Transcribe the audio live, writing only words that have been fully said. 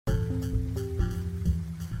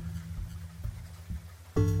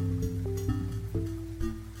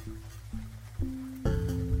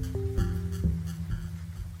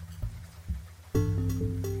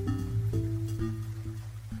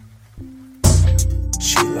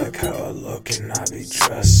She like how I look and I be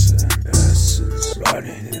dressing. Essence,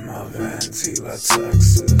 riding in my van,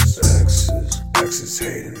 Gliese, Texas. Exes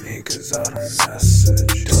hating me cause I don't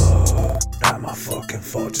message. Duh, not my fucking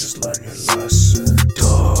fault, just learn your lesson.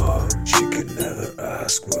 Duh, she could never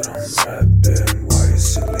ask what I'm rapping. Why you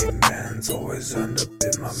silly mans always end up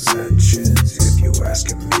in my mentions? If you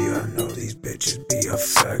asking me, I know these bitches be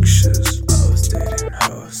affectious. I was dating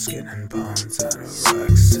hoes, skin and bones,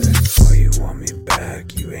 anorexic. Why you want me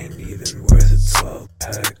back? You ain't even worth a 12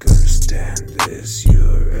 pack. Understand this, you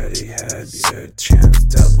already had your chance.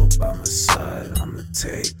 Devil by my side, I'ma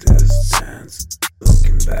take this dance.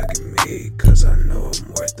 Looking back at me, cause I know I'm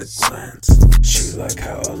worth the glance. She like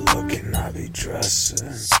how I look and I be dressing.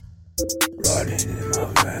 Riding in my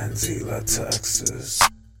van, Gliese, Texas.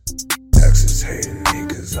 Exes hating me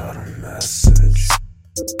cause I don't message.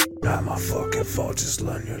 Not my fucking fault, just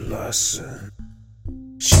learn your lesson.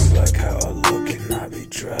 She like how I look and I be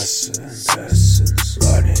dressing. Essence,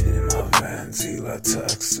 riding in my van, Gliese,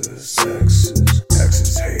 Texas.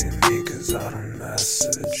 Exes hating me cause I don't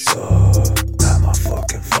message. Not my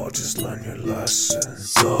fucking fault, just learn your lesson.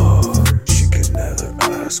 She could never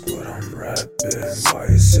ask what I'm rapping. Why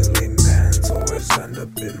you silly mans always end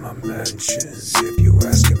up in my mentions? If you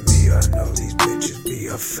asking me, I know these bitches be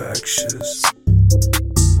affectious.